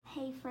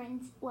Hey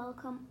friends,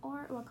 welcome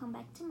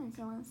back to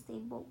Mental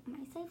Unstable,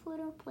 my safe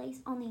little place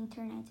on the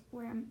internet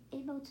where I'm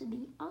able to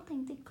be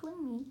authentically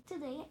me.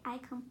 Today I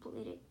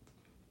completed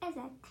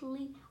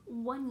exactly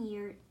 1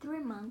 year, 3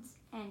 months,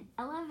 and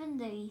 11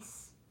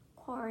 days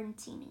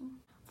quarantining.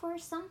 For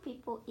some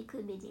people, it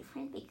could be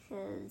different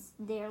because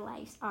their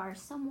lives are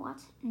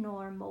somewhat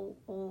normal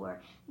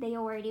or they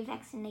already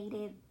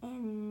vaccinated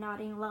and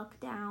not in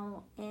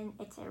lockdown and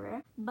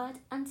etc. But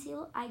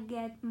until I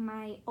get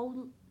my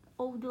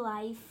old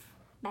life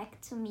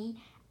back to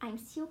me, I'm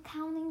still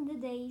counting the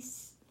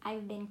days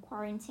I've been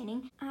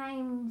quarantining.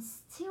 I'm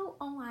still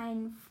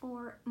online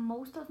for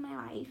most of my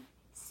life,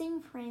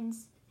 seeing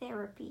friends,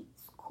 therapy,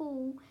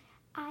 school.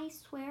 I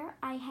swear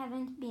I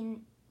haven't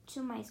been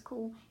to my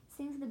school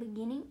since the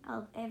beginning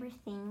of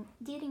everything.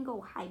 Didn't go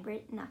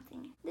hybrid,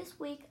 nothing. This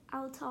week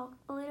I'll talk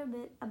a little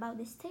bit about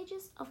the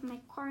stages of my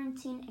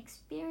quarantine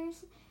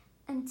experience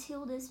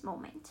until this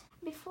moment.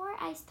 Before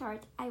I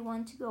start, I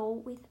want to go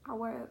with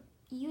our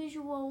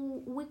usual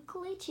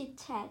weekly chit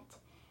chat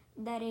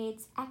that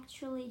it's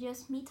actually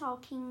just me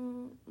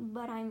talking,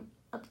 but I'm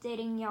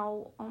updating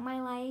y'all on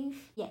my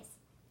life. Yes,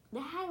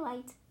 the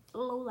highlight,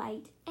 low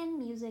light, and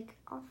music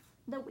of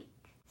the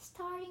week.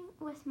 Starting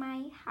with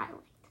my highlight,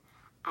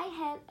 I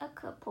had a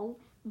couple,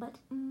 but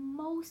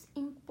most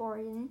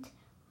important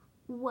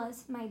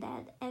was my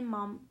dad and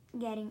mom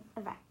getting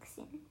a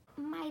vaccine.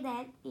 My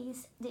dad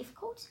is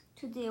difficult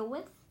to deal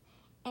with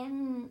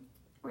and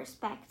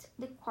respect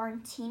the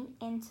quarantine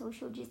and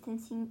social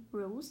distancing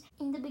rules.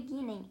 In the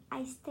beginning,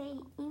 I stayed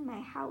in my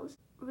house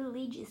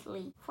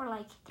religiously for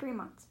like 3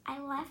 months. I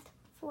left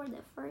for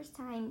the first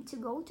time to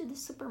go to the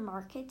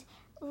supermarket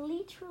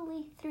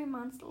literally 3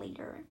 months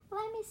later.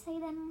 Let me say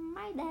that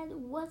my dad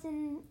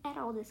wasn't at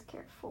all this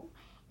careful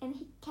and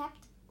he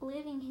kept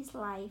living his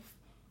life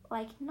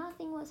like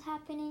nothing was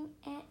happening,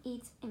 and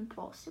it's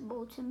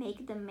impossible to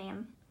make the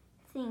man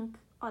think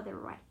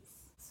otherwise.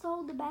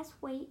 So the best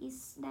way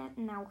is that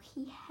now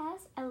he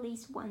has at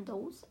least one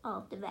dose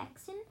of the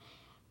vaccine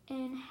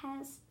and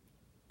has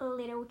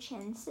little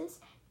chances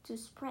to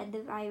spread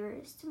the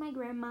virus to my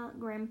grandma,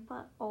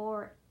 grandpa,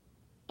 or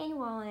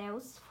anyone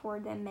else for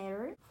that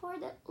matter. For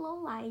the low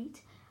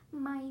light,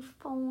 my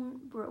phone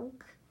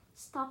broke,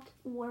 stopped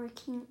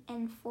working,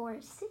 and for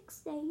 6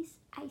 days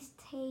I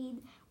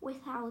stayed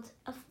without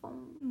a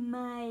phone.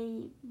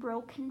 My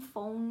broken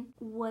phone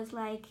was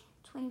like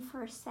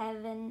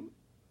 24/7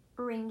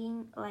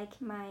 ringing like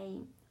my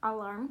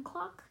alarm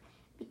clock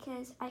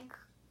because I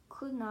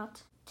could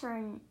not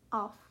turn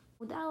off.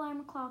 The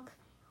alarm clock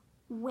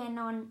went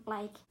on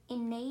like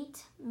in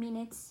 8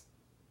 minutes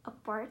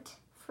apart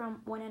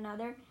from one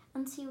another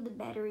until the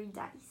battery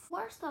dies.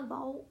 Worst of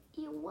all,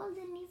 it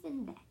wasn't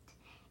even that.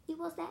 It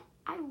was that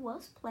I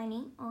was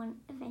planning on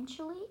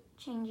eventually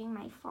changing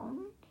my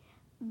phone,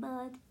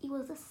 but it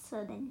was a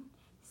sudden.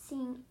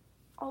 Seeing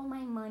all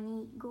my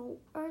money go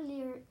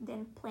earlier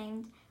than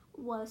planned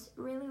was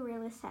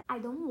really sad. I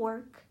don't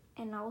work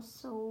and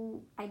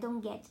also I don't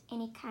get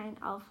any kind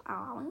of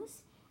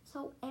allowance.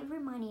 So every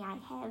money I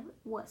have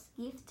was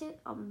gifted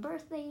on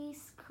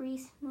birthdays,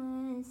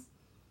 Christmas,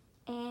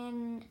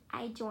 and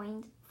I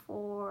joined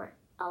for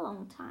a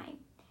long time.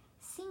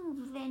 Seeing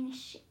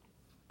vanish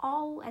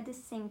all at the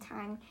same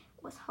time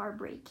was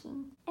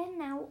heartbreaking. And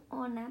now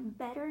on a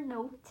better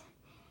note,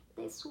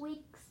 this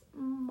week's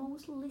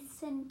most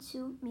listened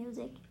to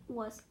music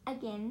was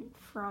again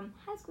from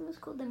High School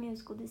Musical, the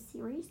musical, the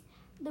series,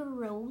 the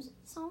Rose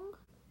song.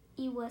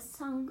 It was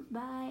sung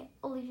by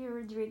Olivia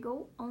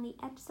Rodrigo on the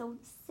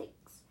episode 6.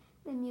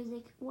 The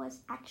music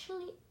was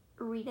actually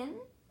written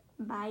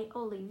by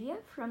Olivia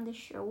from the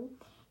show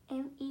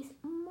and is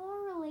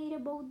more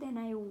relatable than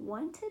I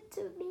wanted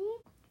to be.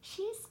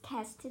 She's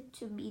casted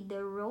to be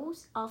the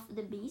Rose of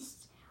the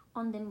Beast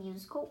on the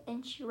musical,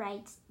 and she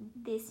writes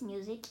this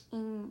music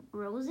in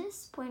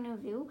Rose's point of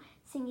view,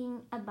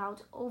 singing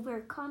about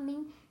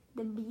overcoming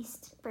the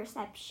beast's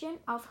perception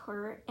of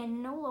her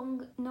and no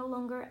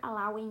longer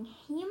allowing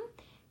him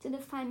to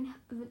define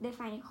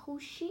who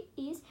she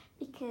is,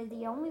 because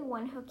the only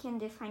one who can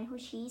define who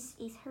she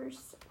is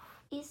herself.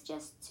 It's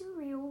just too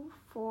real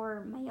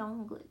for my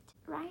own good.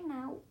 Right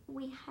now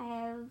we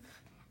have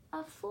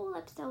a full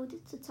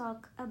episode to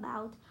talk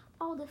about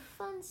all the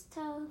fun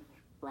stuff,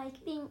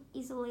 like being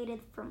isolated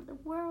from the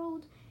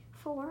world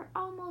for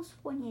almost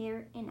 1.5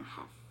 years.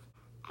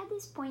 At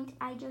this point,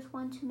 I just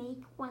want to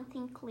make one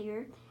thing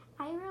clear.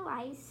 I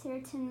realize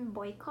certain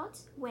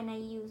boycotts when I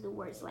use the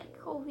words like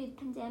COVID,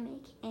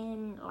 pandemic,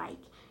 and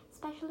like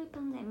especially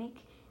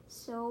pandemic.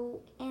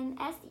 So, and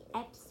as the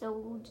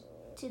episode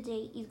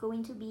today is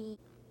going to be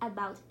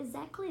about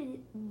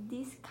exactly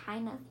this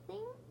kind of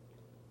thing,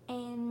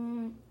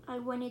 and I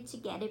wanted to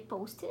get it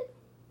posted,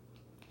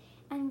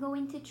 I'm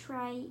going to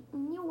try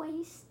new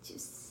ways to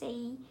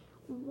say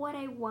what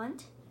I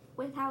want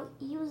without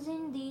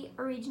using the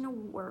original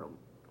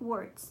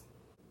words.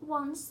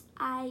 Once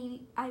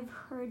I've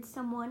heard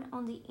someone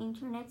on the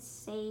internet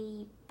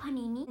say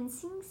panini, and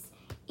since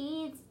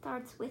it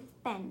starts with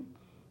pen,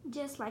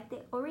 just like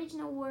the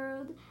original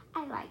word,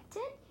 I liked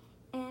it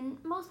and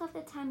most of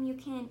the time you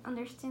can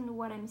understand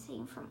what I'm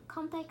saying from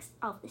context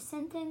of the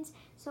sentence,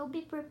 so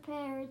be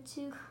prepared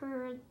to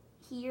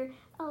hear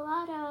a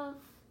lot of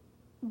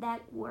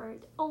that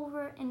word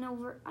over and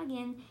over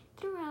again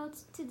throughout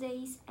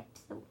today's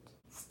episode.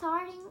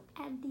 Starting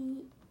at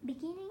the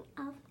beginning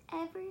of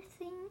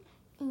everything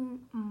in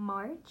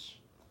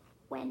March,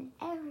 when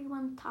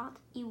everyone thought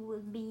it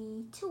would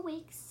be 2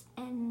 weeks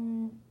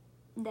and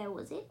that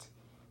was it,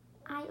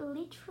 I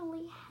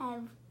literally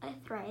have a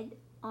thread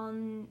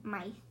on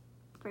my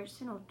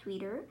personal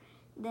Twitter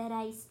that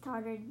I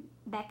started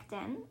back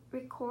then,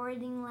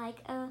 recording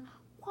like a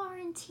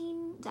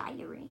quarantine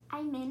diary.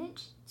 I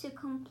managed to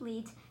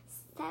complete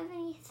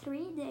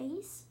 73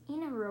 days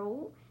in a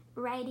row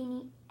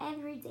writing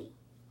every day.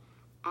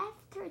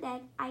 After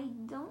that, I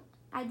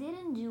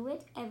didn't do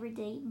it every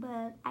day,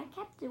 but I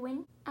kept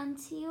doing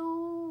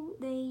until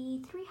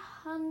day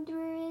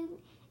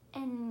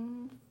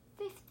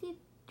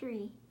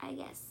 353, I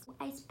guess.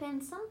 I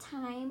spent some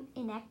time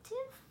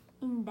inactive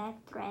in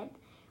that thread,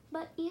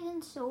 but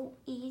even so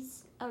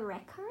is a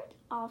record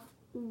of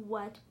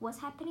what was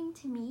happening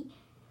to me,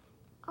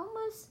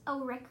 almost a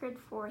record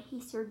for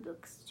history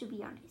books, to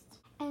be honest.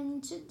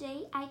 And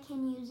today I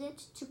can use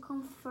it to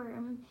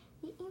confirm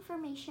the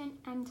information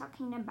I'm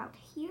talking about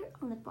here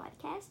on the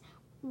podcast,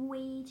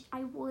 which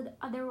I would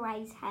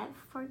otherwise have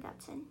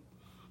forgotten.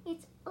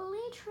 It's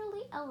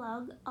literally a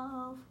log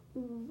of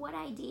what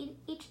I did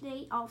each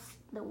day of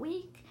the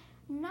week,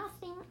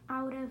 nothing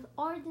out of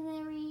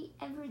ordinary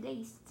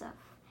everyday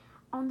stuff.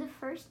 On the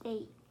first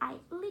day, I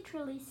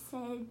literally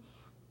said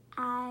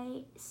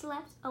I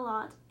slept a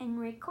lot and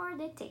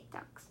recorded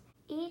TikToks.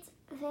 It's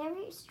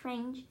very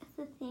strange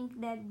to think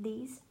that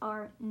these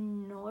are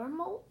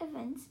normal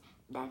events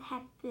that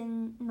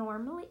happen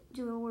normally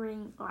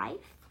during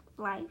life,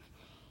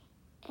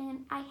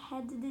 and I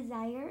had the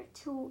desire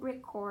to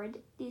record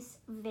these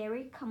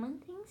very common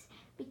things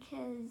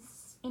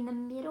because in the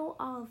middle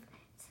of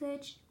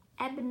such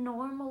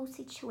abnormal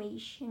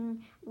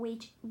situation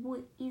which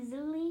would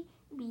easily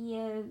be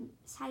a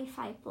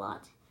sci-fi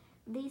plot,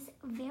 these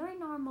very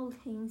normal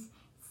things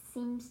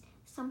seems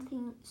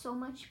something so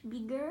much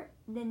bigger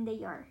than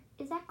they are.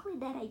 Exactly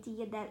that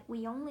idea that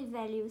we only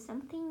value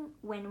something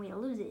when we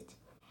lose it.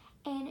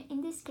 And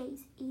in this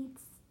case,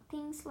 it's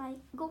things like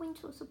going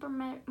to a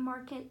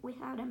supermarket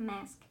without a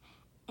mask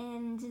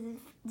and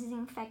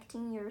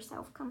disinfecting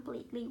yourself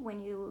completely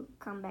when you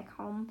come back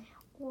home,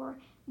 or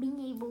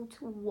being able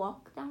to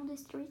walk down the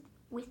street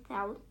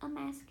without a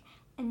mask,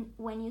 and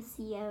when you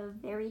see a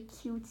very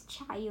cute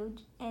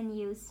child and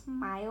you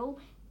smile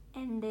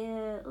and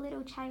the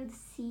little child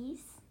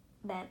sees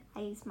that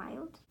I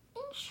smiled.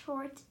 In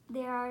short,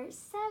 there are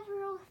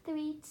several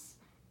tweets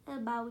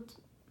about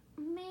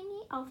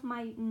many of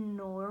my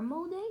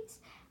normal days.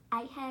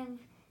 I have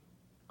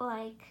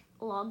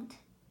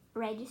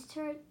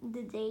registered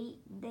the day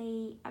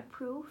they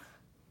approve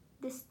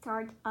the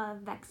start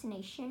of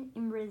vaccination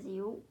in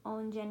Brazil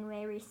on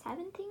January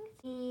 17th.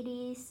 It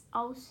is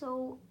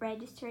also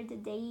registered the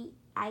day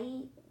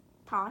I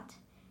thought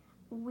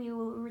we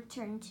will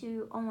return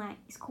to online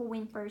school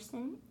in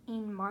person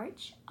in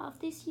March of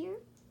this year.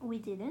 We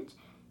didn't,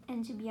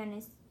 and to be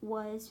honest,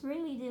 was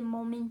really the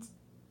moment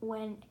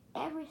when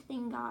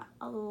everything got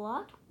a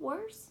lot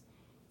worse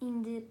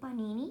in the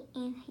Panini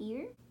in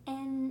here.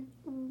 And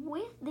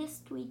with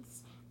these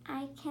tweets,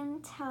 I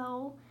can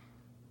tell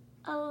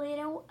a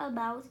little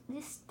about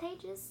the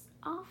stages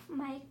of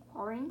my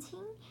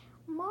quarantine.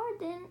 More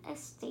than a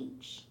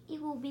stage,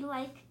 it will be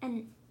like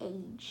an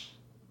age.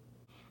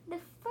 The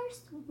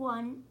first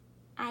one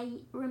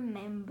I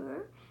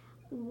remember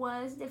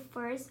was the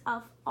first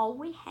of all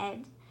we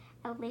had,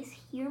 at least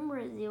here in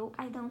Brazil.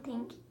 I don't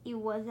think it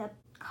was a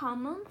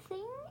common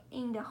thing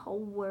in the whole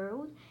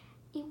world.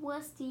 It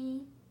was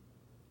the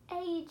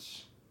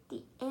age,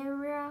 the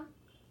era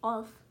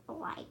of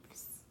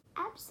lives.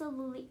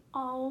 Absolutely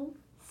all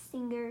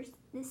singers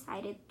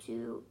decided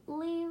to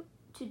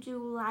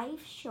do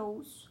live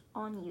shows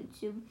on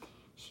YouTube,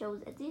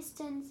 shows a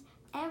distance.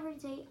 Every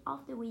day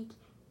of the week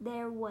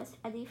there was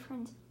a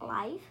different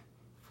live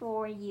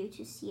for you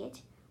to see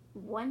it.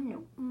 One,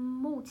 no,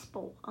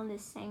 multiple on the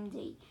same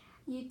day.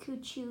 You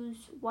could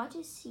choose what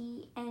to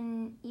see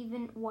and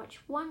even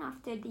watch one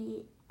after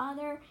the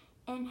other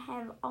and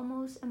have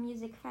almost a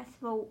music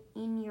festival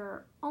in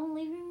your own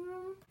living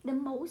room. The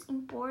most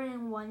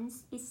important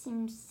ones, it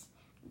seems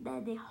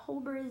that the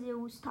whole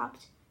Brazil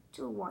stopped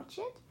to watch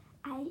it.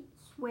 I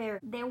swear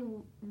there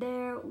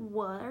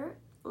were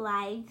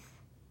live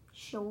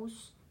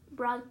shows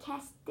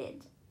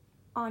broadcasted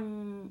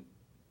on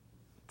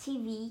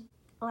TV,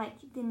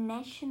 like the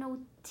national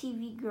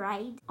TV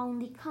guide on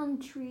the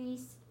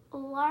country's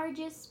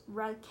largest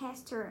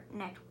broadcaster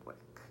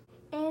network.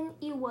 And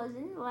it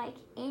wasn't like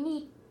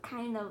any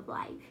kind of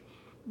live.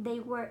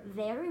 They were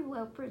very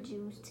well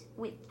produced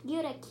with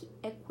good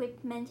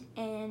equipment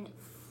and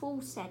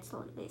full set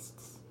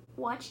lists.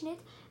 Watching it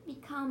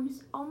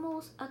becomes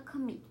almost a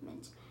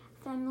commitment.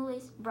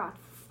 Families bought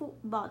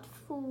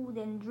food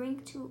and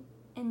drink to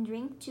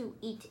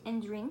eat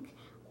and drink,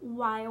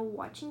 while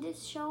watching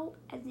this show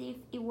as if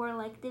it were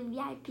like the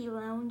VIP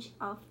lounge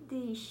of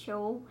the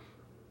show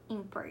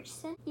in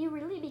person. It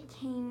really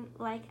became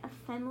like a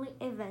family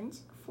event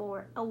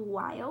for a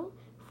while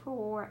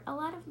for a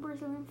lot of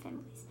Brazilian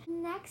families.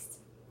 Next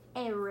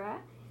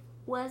era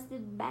was the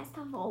best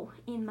of all,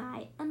 in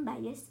my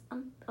unbiased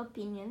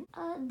opinion,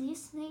 a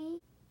Disney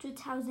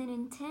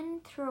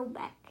 2010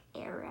 throwback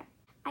era.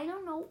 I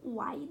don't know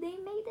why they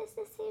made this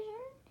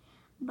decision,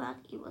 but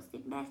it was the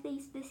best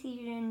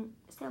decision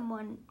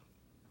someone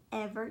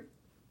ever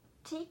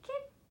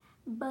taken.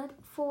 But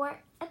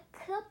for a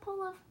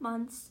couple of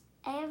months,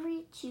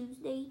 every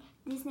Tuesday,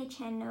 Disney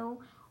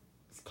Channel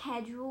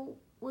schedule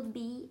would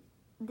be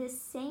the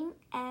same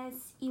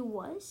as it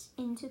was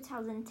in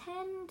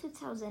 2010,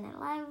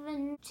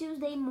 2011.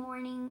 Tuesday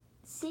morning,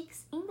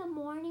 6 in the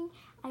morning,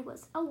 I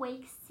was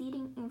awake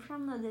sitting in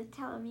front of the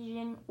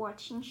television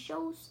watching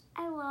shows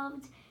I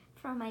loved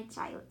from my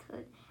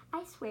childhood.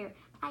 I swear,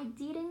 I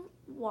didn't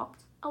walk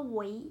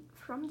away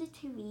from the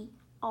TV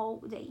all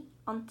day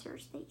on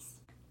Thursdays.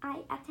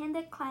 I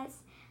attended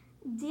class,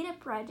 did a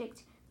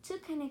project,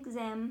 took an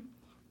exam,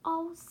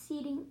 all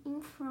sitting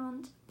in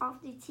front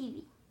of the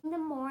TV. In the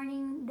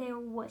morning, there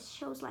was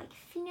shows like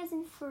Phineas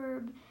and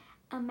Ferb,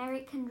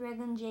 American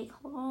Dragon Jake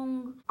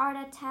Long, Art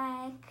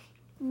Attack,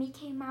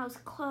 Mickey Mouse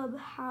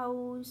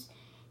Clubhouse,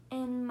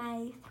 and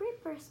my 3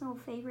 personal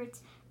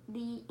favorites,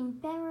 The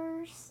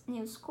Emperor's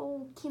New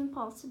School, Kim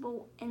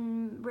Possible,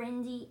 and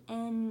Brandy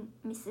and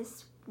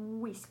Mrs.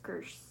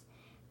 Whiskers.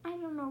 I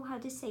don't know how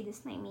to say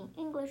this name in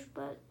English,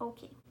 but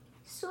okay.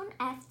 Soon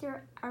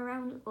after,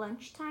 around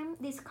lunchtime,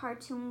 these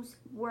cartoons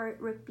were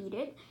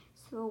repeated,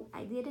 so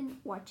I didn't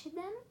watch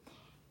them,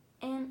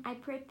 and I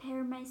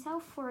prepared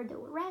myself for the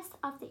rest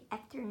of the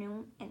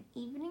afternoon and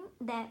evening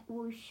that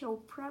will show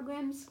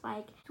programs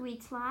like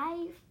Sweet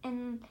Life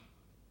and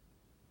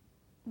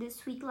The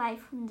Sweet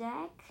Life on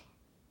Deck,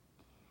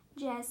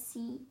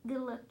 Jessie,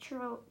 Good Luck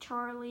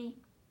Charlie,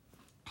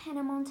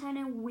 Hannah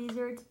Montana,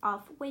 Wizards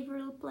of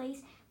Waverly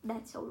Place,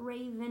 That's So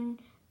Raven,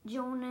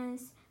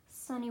 Jonas,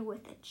 Sunny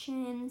with a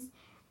Chance,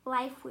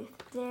 Life with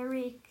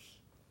Derek.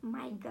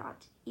 My god,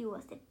 it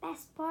was the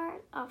best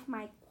part of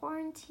my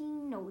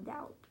quarantine, no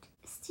doubt.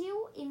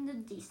 Still in the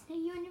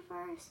Disney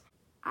universe,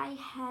 I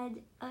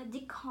had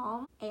the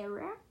calm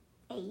era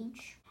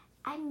age.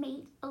 I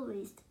made a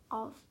list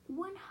of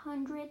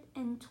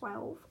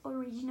 112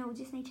 original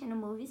Disney Channel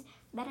movies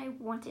that I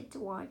wanted to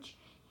watch,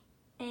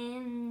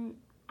 and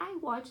I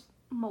watched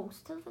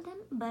most of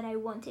them, but I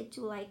wanted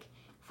to like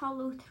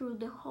follow through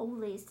the whole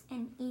list,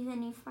 and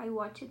even if I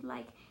watch it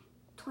like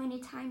 20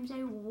 times,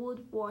 I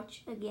would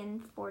watch again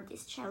for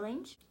this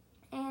challenge.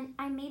 And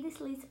I made this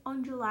list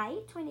on July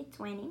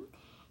 2020.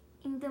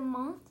 In the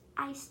month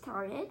I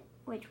started,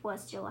 which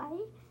was July,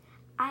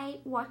 I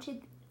watched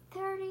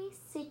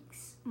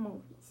 36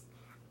 movies.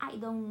 I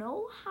don't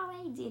know how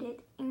I did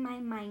it in my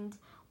mind,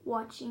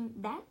 watching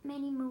that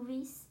many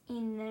movies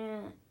in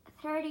a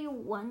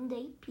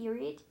 31-day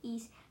period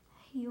is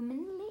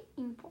humanly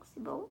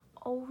impossible.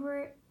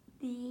 Over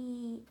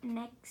the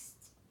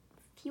next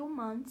few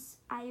months,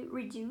 I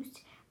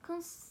reduced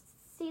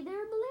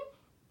considerably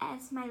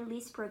as my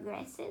list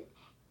progressed.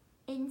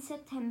 In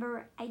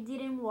September, I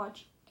didn't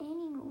watch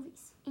any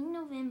movies. In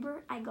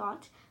November, I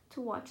got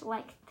to watch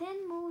like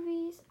 10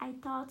 movies. I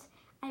thought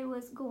I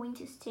was going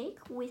to stick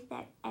with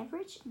that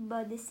average,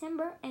 but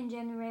December and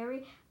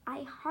January,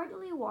 I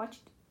hardly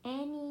watched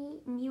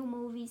any new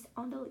movies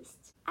on the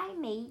list. I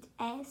made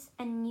as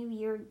a new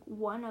year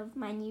one of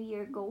my new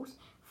year goals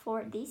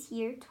for this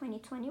year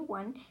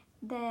 2021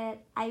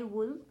 that I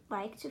would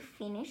like to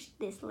finish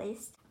this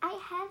list. I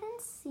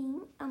haven't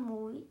seen a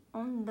movie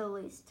on the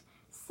list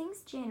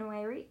since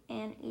January,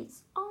 and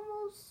it's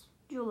almost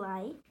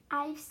July.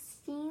 I've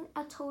seen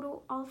a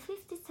total of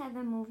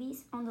 57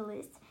 movies on the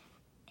list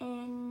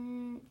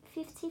and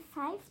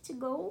 55 to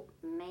go.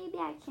 Maybe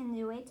I can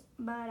do it,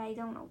 but I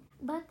don't know.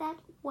 But that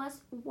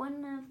was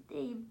one of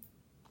the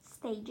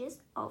stages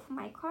of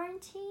my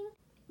quarantine.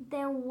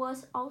 There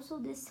was also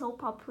the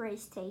soap opera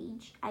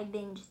stage. I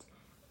binged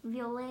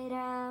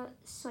Violeta,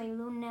 Soy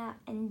Luna,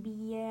 and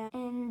Bia,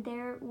 and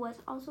there was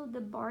also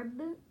the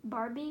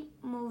Barbie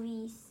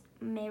movies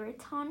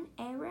marathon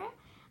era.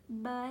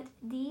 But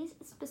these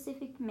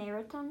specific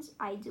marathons,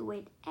 I do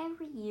it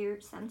every year,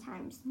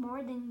 sometimes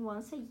more than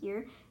once a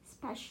year,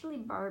 especially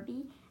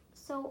Barbie.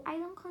 So I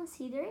don't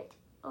consider it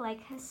like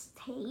a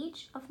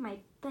stage of my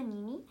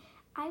panini.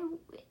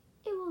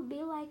 It will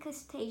be like a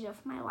stage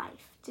of my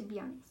life, to be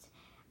honest.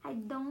 I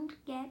don't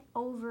get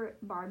over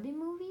Barbie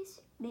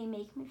movies. They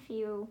make me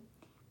feel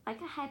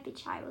like a happy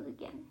child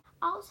again.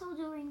 Also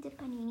during the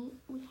panini,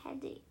 we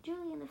had the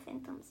Julie and the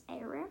Phantoms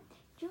era.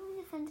 Julie and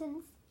the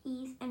Phantoms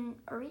is an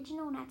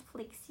original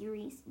Netflix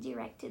series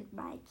directed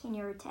by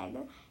Kenny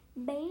Ortega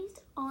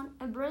based on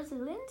a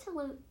Brazilian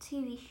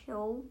TV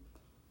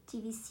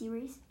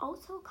series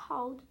also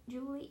called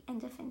Julie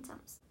and the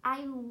Phantoms.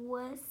 I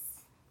was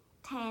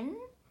 10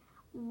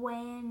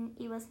 when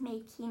it was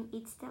making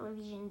its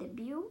television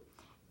debut,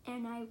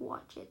 and I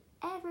watch it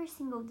every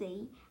single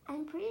day.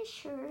 I'm pretty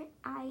sure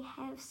I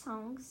have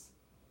songs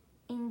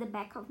in the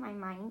back of my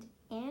mind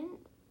and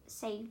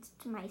saved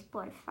to my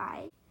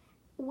Spotify.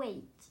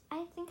 Wait,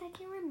 I think I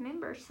can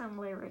remember some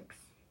lyrics.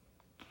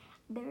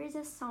 There is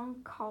a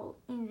song called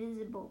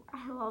Invisible.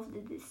 I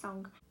loved this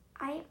song.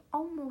 I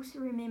almost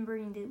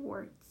remembering the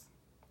words.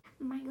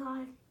 My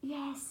god,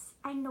 yes,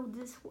 I know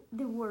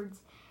the words.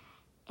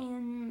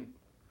 And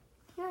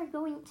you are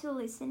going to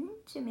listen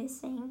to me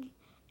sing,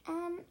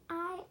 and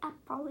I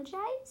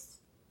apologize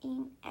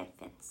in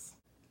advance.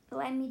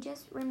 Let me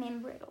just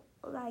remember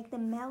like the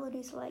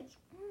melodies like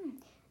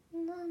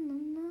na, na,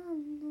 na,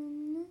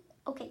 na, na.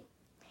 Okay,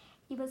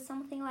 it was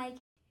something like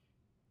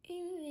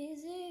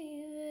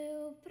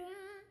invisível pra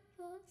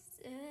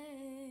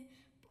você,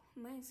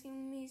 por mais que eu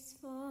me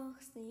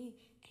esforce, é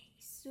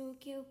isso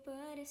que eu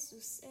pareço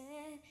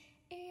ser.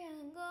 E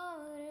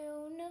agora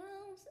eu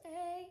não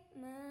sei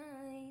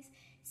mais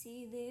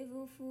se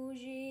devo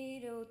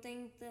fugir ou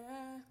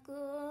tentar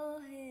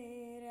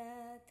correr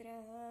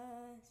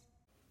atrás.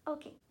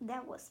 Okay,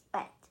 that was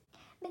bad.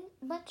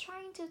 But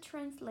trying to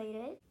translate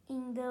it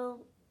in the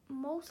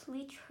most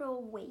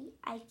literal way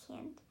I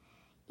can.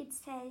 It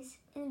says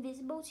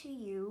invisible to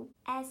you.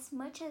 As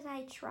much as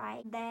I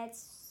try,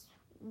 that's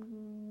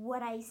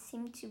what I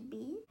seem to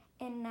be.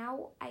 And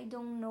now I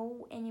don't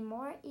know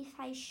anymore if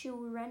I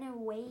should run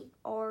away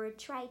or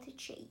try to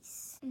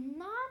chase.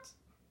 Not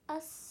a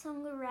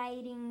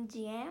songwriting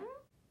jam.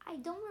 I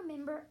don't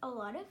remember a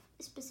lot of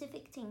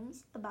specific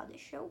things about the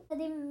show, but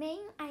the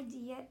main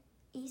idea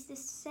is the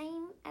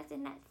same as the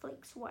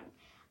Netflix one.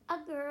 A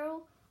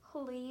girl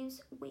who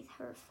lives with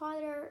her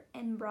father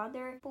and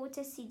brother puts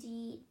a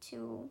CD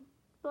to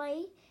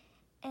play,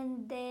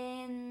 and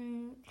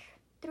then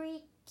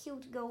 3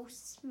 cute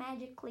ghosts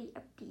magically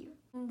appear.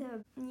 In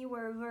the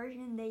newer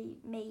version, they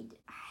made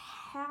a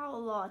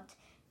hell lot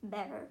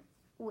better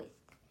with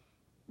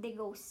the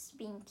ghosts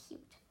being cute.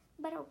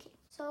 But okay,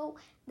 so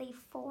they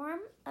form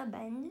a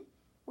band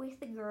with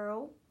the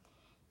girl.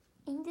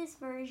 In this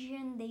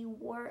version, they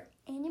wore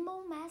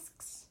animal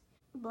masks,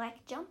 black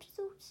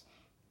jumpsuits,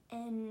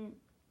 and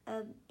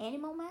an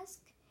animal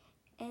mask,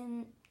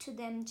 and to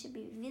them to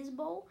be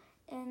visible.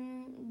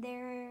 And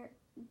there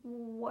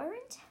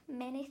weren't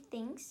many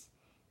things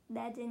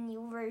that the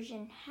new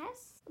version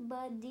has,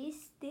 but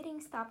this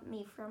didn't stop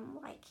me from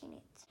liking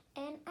it.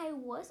 And I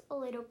was a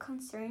little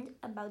concerned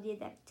about the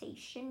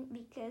adaptation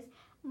because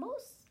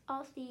most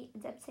of the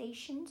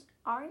adaptations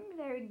aren't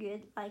very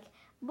good, like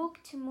book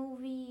to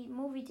movie,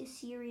 movie to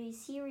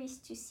series, series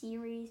to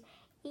series.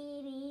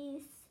 It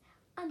is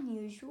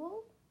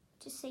unusual,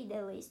 to say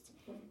the least,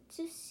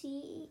 to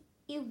see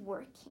it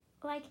working.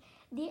 Like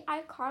the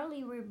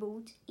iCarly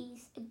reboot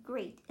is a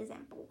great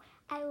example.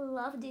 I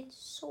loved it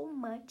so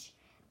much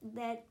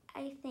that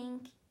I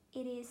think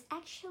it is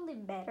actually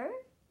better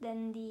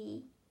than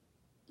the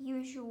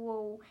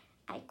usual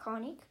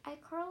iconic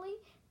iCarly,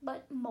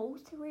 but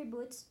most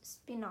reboots,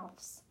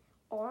 spin-offs,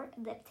 or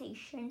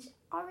adaptations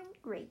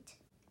aren't great.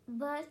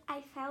 But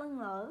I fell in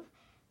love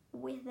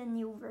with the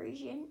new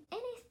version.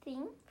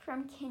 Anything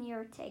from Kenny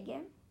Ortega,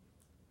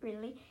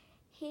 really,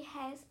 he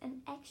has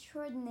an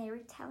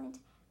extraordinary talent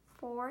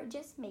for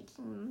just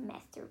making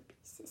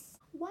masterpieces.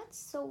 What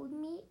sold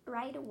me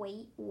right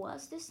away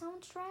was the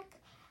soundtrack.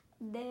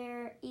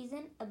 There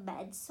isn't a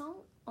bad song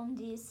on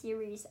this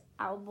series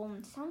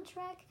album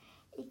soundtrack.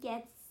 It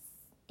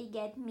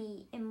get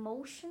me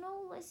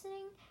emotional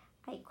listening.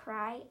 I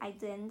cry, I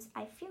dance,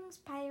 I feel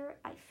inspired,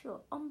 I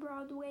feel on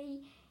Broadway.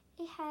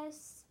 It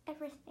has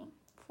everything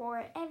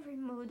for every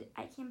mood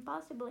I can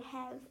possibly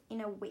have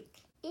in a week.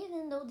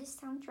 Even though the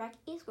soundtrack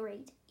is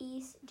great,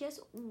 it's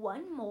just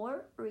one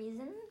more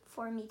reason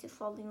for me to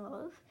fall in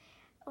love.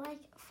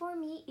 Like, for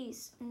me,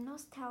 it's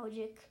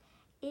nostalgic.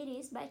 It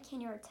is by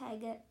Kenny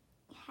Ortega.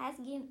 Has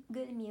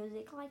good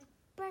music, like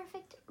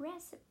perfect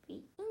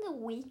recipe. In the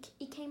week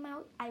it came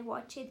out, I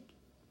watched it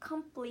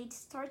complete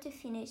start to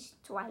finish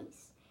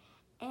twice.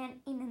 And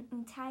in an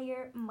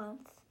entire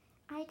month,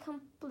 I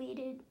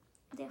completed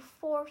the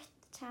 4th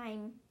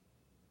time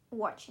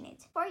watching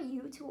it. For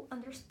you to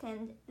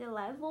understand the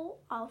level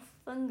of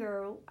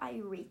fangirl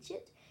I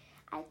reached,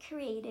 I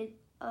created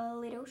a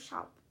little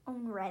shop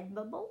on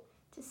Redbubble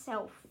to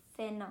sell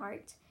fan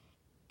art,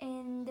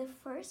 and the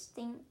first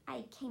thing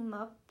I came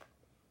up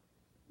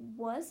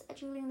was a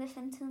Julian the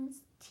Phantom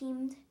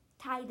themed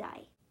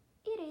tie-dye.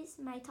 It is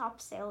my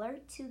top seller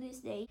to this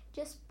day.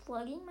 Just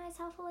plugging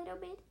myself a little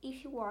bit.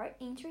 If you are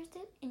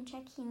interested in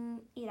checking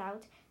it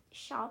out,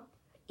 shop.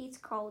 It's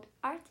called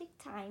Arctic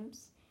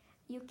Times.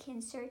 You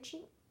can search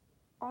it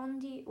on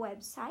the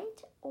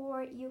website,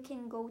 or you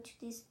can go to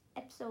this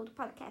episode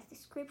podcast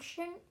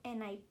description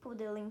and I put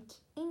the link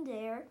in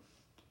there.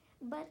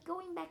 But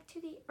going back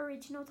to the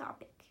original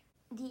topic,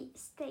 the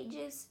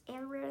stages,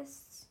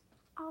 eras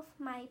of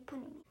my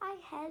panini. I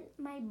had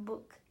my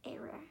book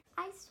era.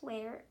 I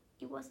swear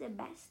it was the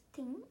best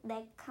thing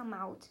that come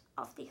out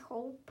of the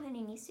whole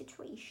panini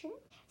situation.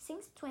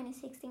 Since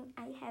 2016,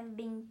 I have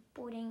been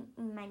putting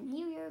in my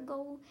New Year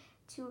goal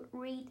to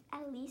read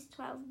at least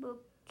 12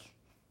 books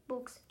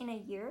books in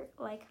a year,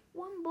 like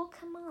 1 book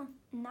a month.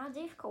 Not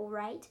difficult,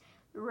 right?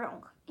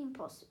 Wrong.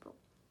 Impossible.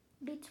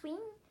 Between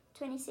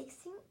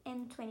 2016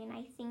 and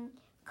 2019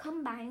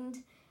 combined,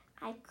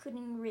 I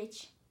couldn't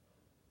reach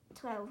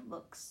 12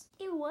 books.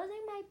 It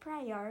wasn't my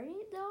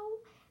priority though,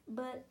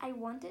 but I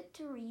wanted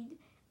to read.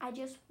 I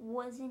just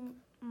wasn't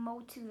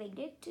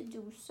motivated to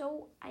do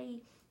so. I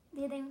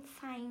didn't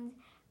find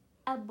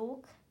a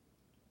book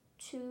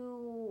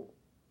to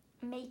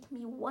make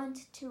me want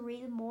to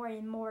read more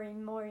and more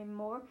and more and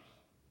more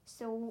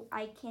so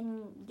I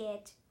can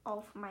get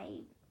off my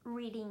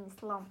reading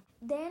slump.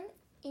 Then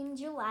in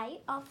July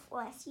of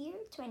last year,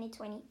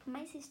 2020,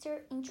 my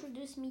sister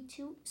introduced me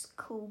to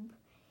Scoob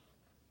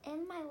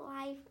and my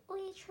life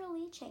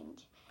literally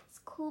changed.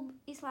 Scoob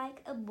is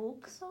like a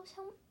book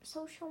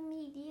social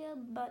media,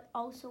 but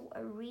also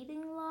a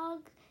reading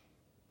log.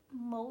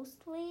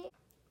 Mostly,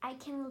 I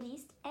can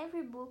list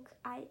every book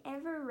I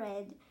ever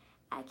read.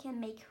 I can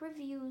make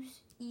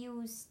reviews,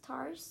 use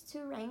stars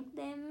to rank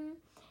them.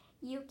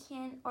 You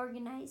can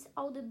organize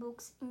all the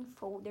books in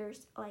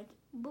folders like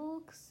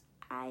books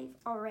I've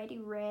already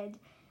read,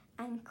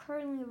 I'm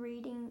currently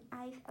reading,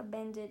 I've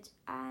abandoned,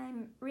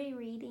 I'm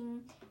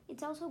rereading.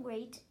 It's also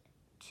great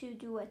to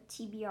do a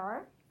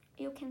TBR.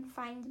 You can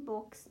find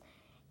books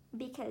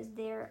because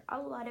there are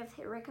a lot of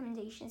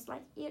recommendations.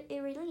 Like it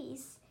really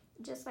is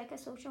just like a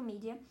social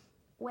media.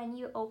 When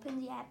you open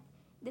the app,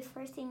 the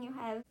first thing you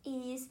have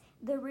is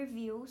the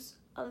reviews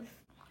of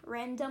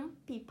random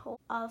people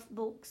of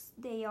books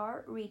they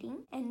are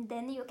reading, and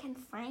then you can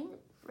find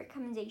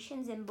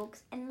recommendations and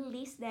books and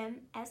list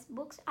them as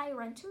books I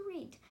want to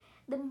read.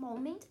 The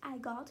moment I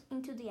got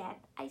into the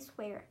app, I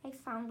swear I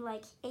found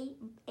like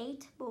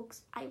eight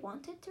books I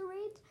wanted to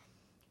read,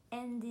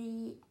 and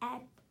the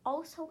app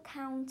also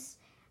counts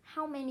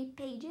how many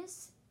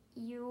pages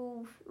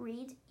you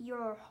read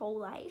your whole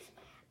life.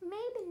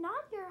 Maybe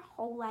not your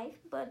whole life,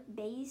 but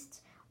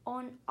based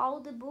on all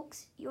the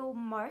books you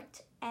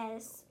marked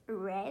as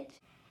read.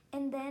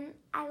 And then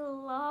I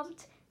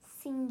loved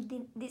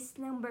seeing this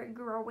number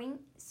growing,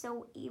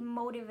 so it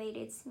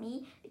motivates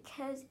me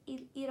because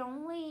it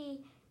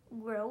only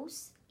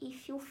grows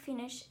if you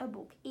finish a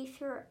book. If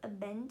you're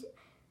abandoned,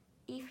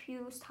 if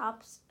you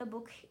stop a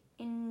book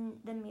in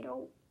the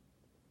middle,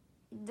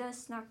 it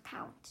does not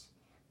count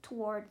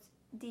towards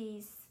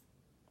this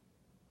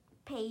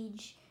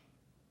page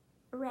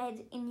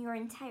read in your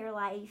entire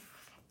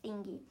life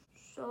thingy.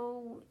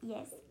 So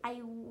yes,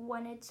 I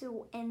wanted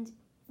to end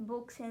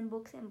books and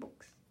books and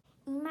books.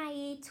 In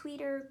my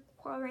Twitter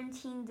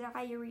quarantine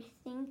diary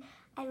thing,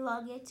 I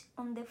logged it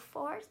on the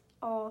 4th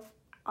of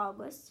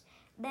August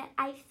that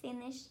I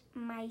finished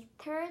my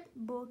 3rd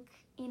book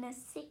in a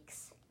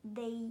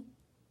 6-day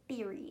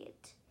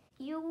period.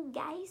 You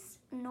guys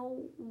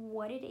know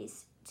what it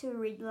is to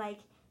read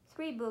like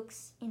 3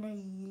 books in a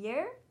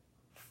year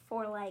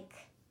for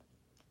like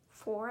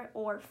 4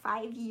 or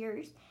 5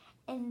 years,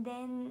 and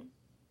then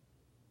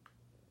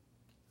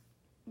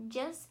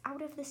just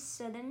out of the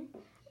sudden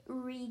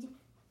read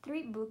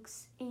 3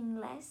 books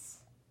in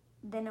less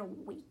than a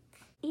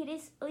week. It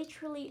is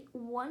literally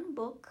 1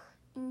 book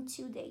in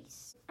 2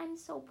 days. I'm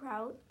so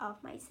proud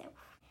of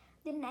myself.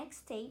 The next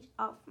stage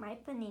of my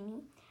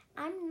Panini,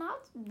 I'm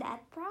not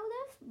that proud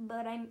of,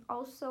 but I'm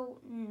also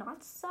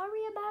not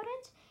sorry about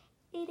it.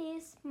 It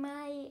is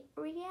my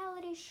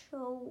reality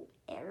show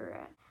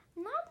era.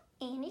 Not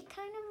any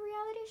kind of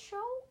reality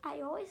show.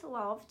 I always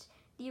loved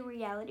the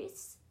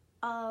realities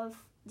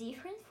of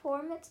different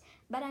formats,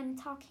 but I'm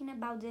talking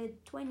about the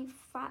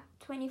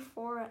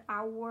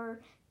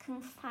 24-hour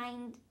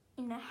confined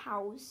in a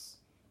house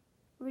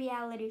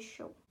reality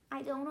show.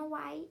 I don't know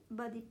why,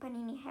 but the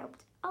Panini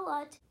helped a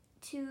lot.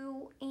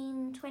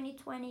 In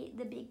 2020,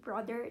 the Big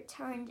Brother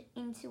turned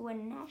into a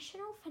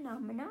national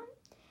phenomenon.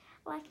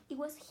 Like, it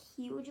was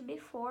huge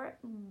before,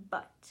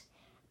 but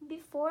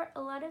before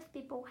a lot of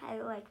people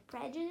had like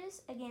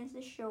prejudice against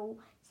the show,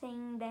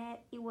 saying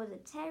that it was a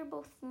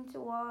terrible thing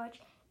to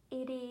watch.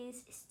 It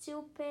is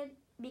stupid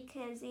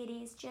because it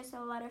is just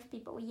a lot of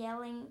people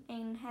yelling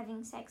and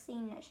having sex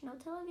in national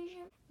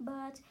television.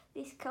 But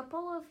this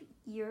couple of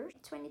years,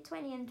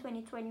 2020 and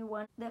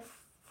 2021, the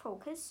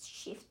focus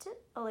shifted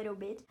a little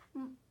bit.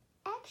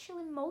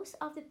 Actually, most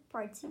of the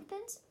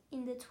participants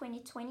in the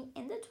 2020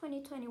 and the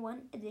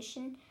 2021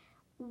 edition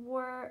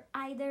were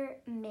either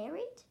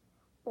married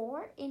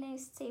or in a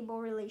stable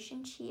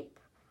relationship,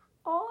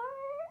 or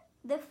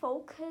the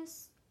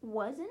focus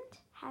wasn't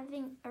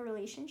having a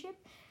relationship.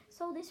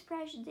 So this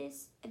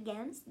prejudice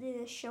against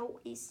the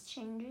show is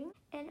changing,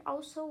 and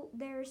also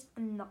there's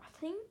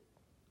nothing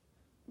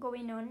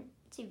going on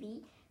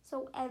TV,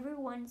 so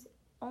everyone's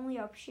only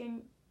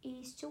option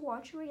is to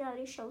watch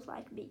reality shows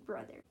like Big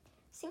Brother.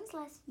 Since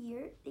last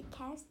year, the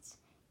cast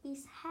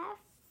is half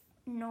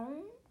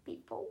known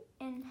people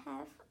and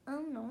half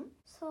unknown.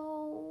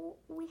 So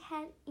we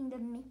had in the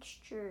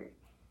mixture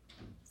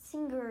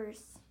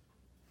singers,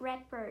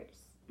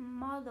 rappers,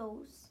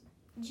 models,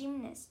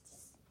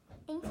 gymnasts,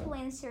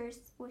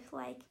 influencers with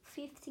like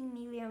 50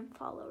 million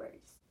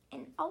followers,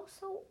 and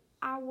also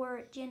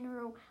our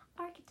general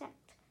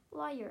architect,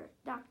 lawyer,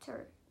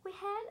 doctor. We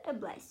had a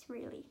blast,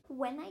 really.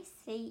 When I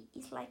say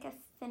it's like a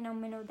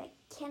phenomenon that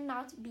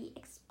cannot be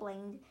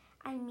explained,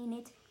 I mean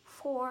it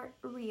for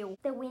real.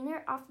 The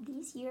winner of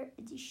this year's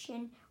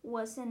edition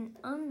was an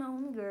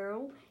unknown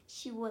girl.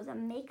 She was a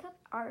makeup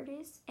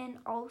artist and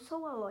also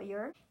a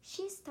lawyer.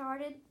 She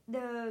started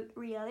the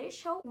reality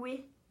show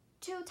with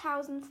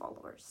 2,000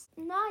 followers.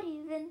 Not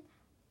even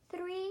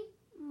 3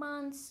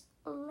 months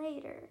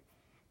later,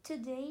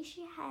 today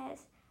she has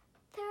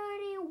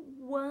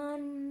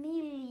 31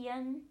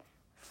 million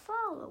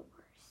followers.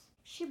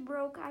 She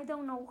broke I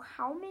don't know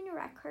how many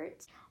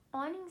records.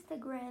 On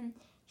Instagram,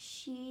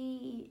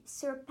 she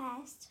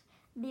surpassed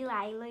Billie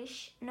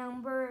Eilish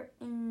number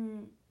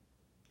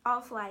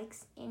of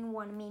likes in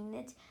 1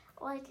 minute,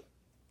 like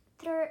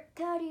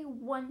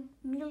 31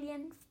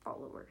 million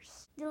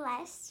followers. The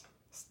last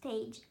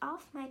stage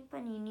of my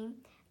Panini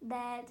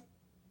that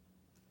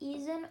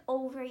isn't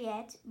over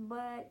yet,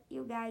 but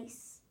you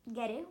guys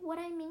get it. What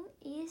I mean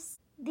is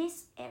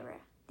this era,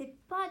 the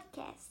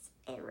podcast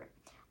era.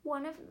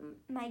 One of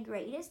my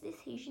greatest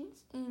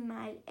decisions in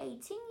my 18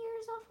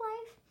 years of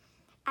life.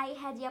 I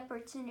had the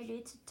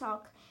opportunity to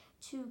talk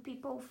to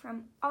people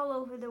from all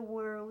over the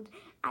world.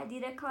 I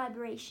did a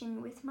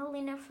collaboration with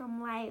Melina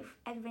from Life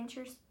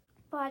Adventures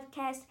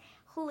podcast,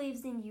 who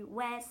lives in the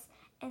US,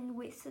 and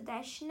with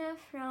Sudeshna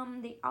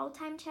from the All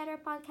Time Chatter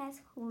podcast,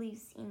 who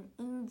lives in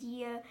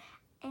India,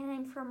 and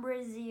I'm from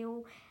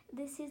Brazil.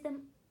 This is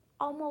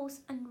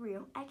almost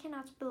unreal. I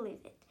cannot believe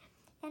it.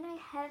 And I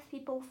have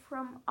people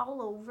from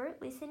all over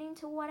listening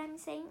to what I'm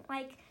saying,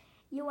 like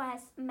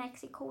US,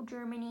 Mexico,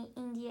 Germany,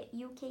 India,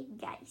 UK,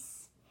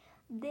 guys.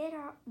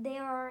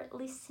 There are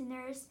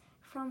listeners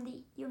from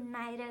the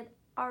United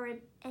Arab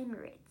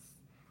Emirates.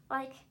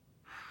 Like,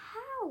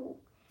 how?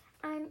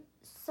 I'm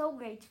so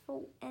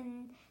grateful,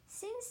 and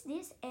since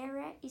this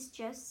era is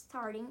just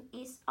starting,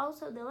 it's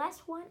also the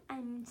last one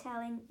I'm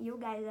telling you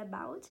guys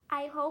about.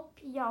 I hope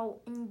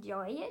y'all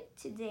enjoy it,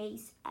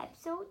 today's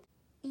episode.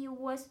 It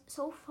was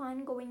so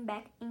fun going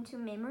back into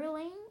memory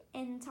lane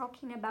and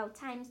talking about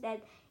times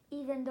that,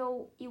 even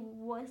though it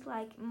was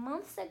like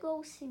months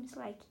ago, seems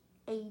like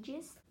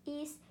ages.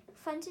 It's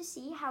fun to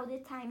see how the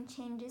time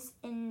changes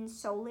in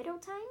so little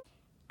time.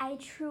 I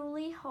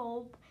truly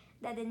hope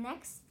that the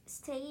next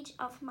stage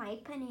of my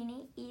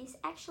Panini is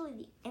actually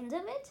the end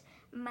of it,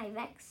 my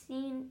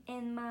vaccine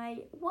and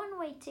my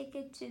one-way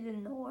ticket to the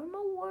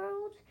normal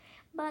world.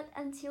 But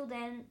until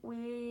then,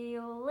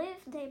 we'll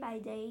live day by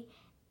day,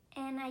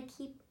 and I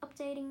keep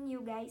updating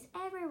you guys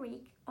every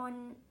week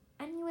on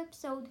a new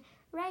episode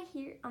right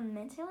here on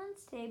Mental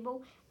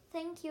Unstable.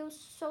 Thank you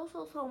so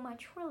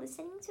much for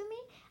listening to me.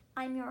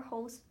 I'm your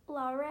host,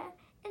 Laura,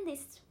 and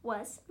this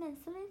was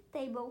Mentally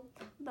Unstable.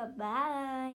 Bye bye.